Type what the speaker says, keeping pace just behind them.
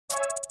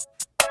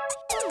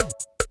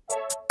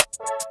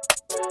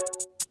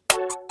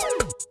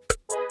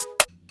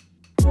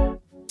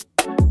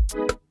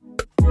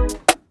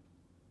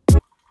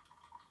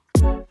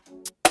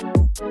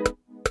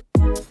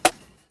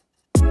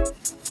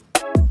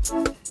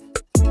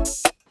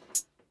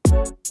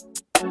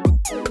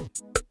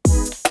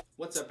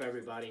up,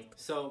 everybody?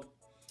 So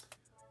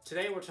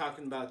today we're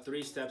talking about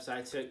 3 steps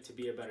I took to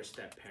be a better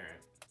step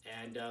parent,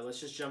 and let's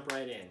just jump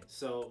right in.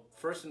 So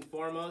first and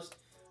foremost,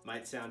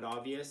 might sound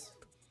obvious,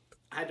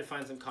 I had to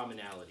find some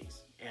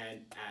commonalities,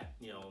 and at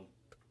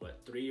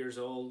 3 years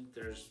old,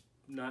 there's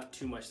not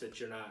too much that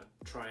you're not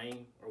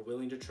trying or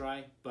willing to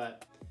try,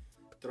 but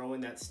throw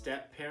in that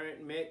step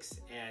parent mix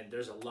and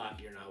there's a lot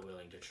you're not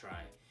willing to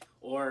try.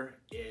 Or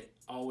it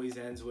always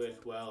ends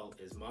with, well,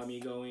 is mommy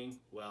going?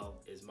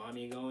 Well, is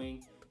mommy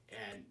going?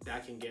 And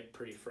that can get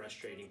pretty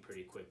frustrating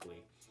pretty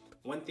quickly.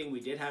 One thing we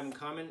did have in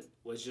common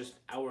was just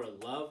our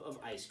love of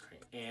ice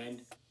cream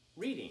and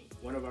reading.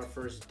 One of our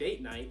first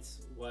date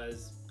nights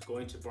was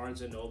going to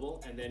Barnes &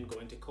 Noble and then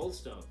going to Cold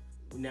Stone.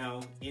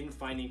 Now, in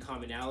finding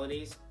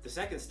commonalities, the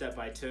second step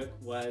I took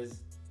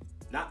was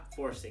not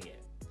forcing it.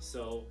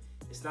 So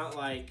it's not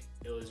like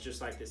it was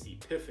just like this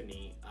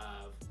epiphany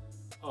of,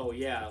 oh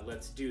yeah,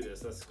 let's do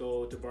this. Let's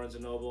go to Barnes &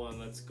 Noble and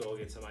let's go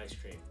get some ice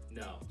cream.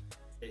 No,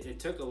 it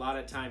took a lot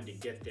of time to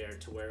get there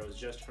to where it was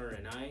just her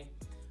and I.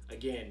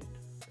 Again,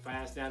 if I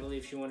asked Natalie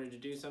if she wanted to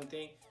do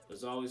something, it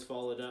was always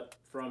followed up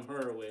from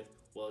her with,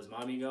 well, is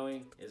mommy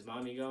going? Is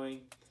mommy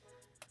going?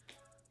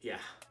 Yeah,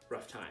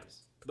 rough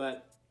times.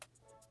 But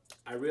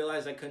I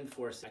realized I couldn't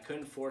force it. I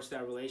couldn't force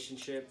that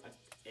relationship.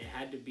 It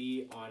had to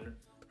be on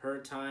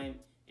her time.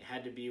 It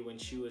had to be when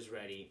she was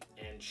ready.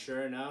 And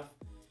sure enough,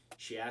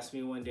 she asked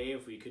me one day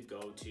if we could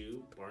go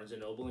to Barnes &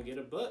 Noble and get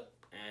a book.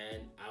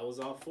 And I was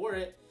all for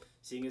it,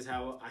 seeing as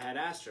how I had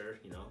asked her,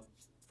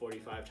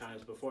 45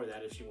 times before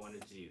that if she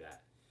wanted to do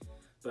that.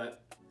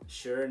 But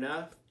sure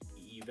enough,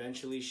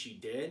 eventually she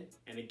did.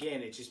 And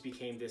again, it just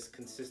became this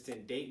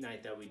consistent date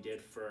night that we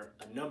did for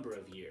a number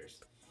of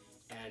years.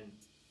 And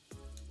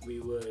we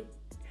would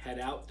head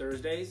out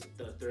Thursdays.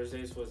 The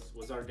Thursdays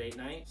was our date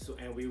night.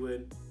 And we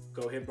would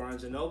go hit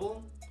Barnes &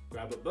 Noble,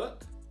 grab a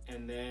book,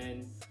 and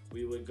then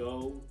we would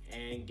go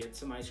and get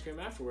some ice cream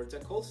afterwards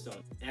at Cold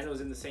Stone. And it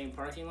was in the same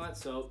parking lot,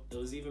 so it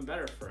was even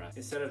better for us.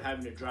 Instead of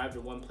having to drive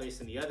to one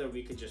place and the other,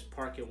 we could just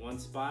park at one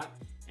spot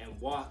and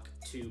walk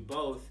to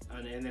both.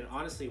 And then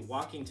honestly,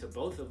 walking to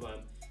both of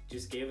them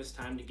just gave us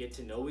time to get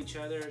to know each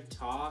other,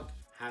 talk,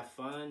 have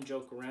fun,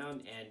 joke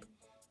around, and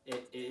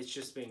it's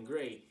just been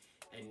great.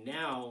 And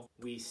now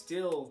we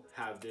still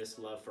have this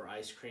love for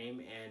ice cream,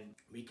 and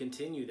we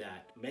continue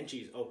that.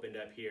 Menchie's opened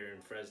up here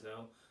in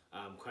Fresno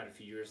quite a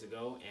few years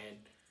ago, and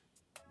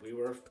we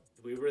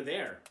were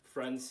there,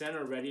 front and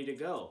center, ready to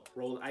go.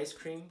 Rolled ice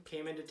cream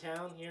came into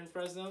town here in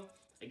Fresno.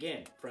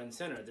 Again, front and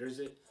center. There's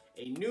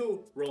a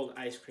new rolled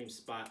ice cream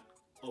spot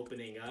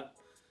opening up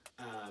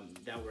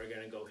that we're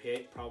gonna go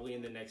hit probably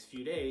in the next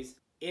few days.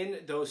 In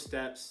those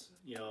steps,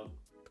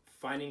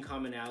 finding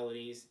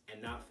commonalities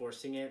and not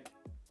forcing it.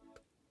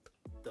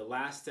 The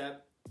last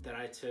step that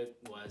I took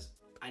was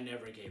I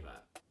never gave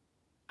up.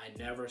 I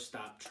never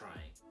stopped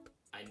trying.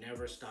 I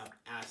never stopped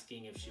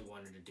asking if she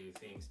wanted to do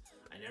things.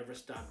 I never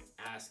stopped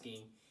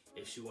asking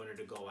if she wanted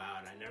to go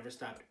out. I never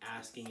stopped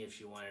asking if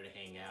she wanted to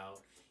hang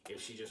out,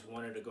 if she just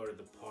wanted to go to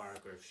the park,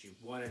 or if she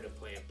wanted to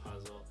play a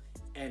puzzle,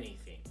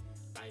 anything.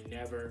 I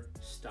never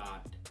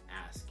stopped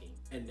asking.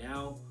 And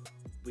now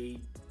we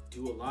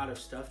do a lot of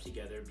stuff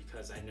together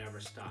because I never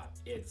stopped.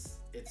 It's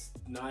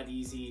not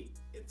easy.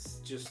 It's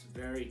just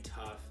very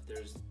tough.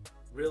 There's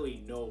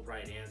really no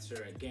right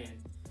answer.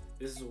 Again,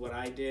 this is what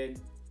I did.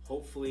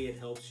 Hopefully it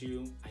helps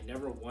you. I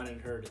never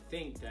wanted her to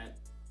think that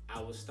I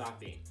was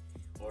stopping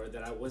or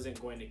that I wasn't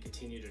going to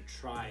continue to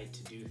try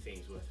to do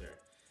things with her.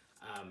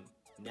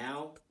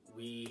 Now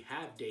we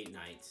have date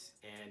nights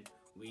and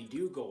we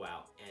do go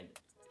out, and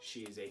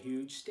she is a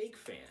huge steak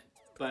fan.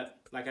 But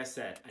like I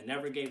said, I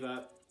never gave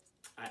up.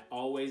 I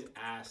always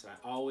asked,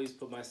 I always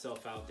put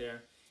myself out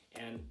there,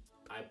 and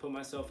I put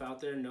myself out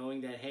there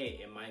knowing that, hey,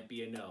 it might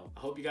be a no. I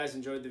hope you guys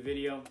enjoyed the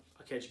video.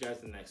 I'll catch you guys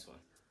in the next one.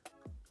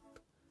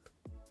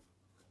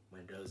 My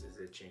nose is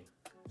itching,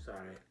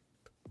 sorry.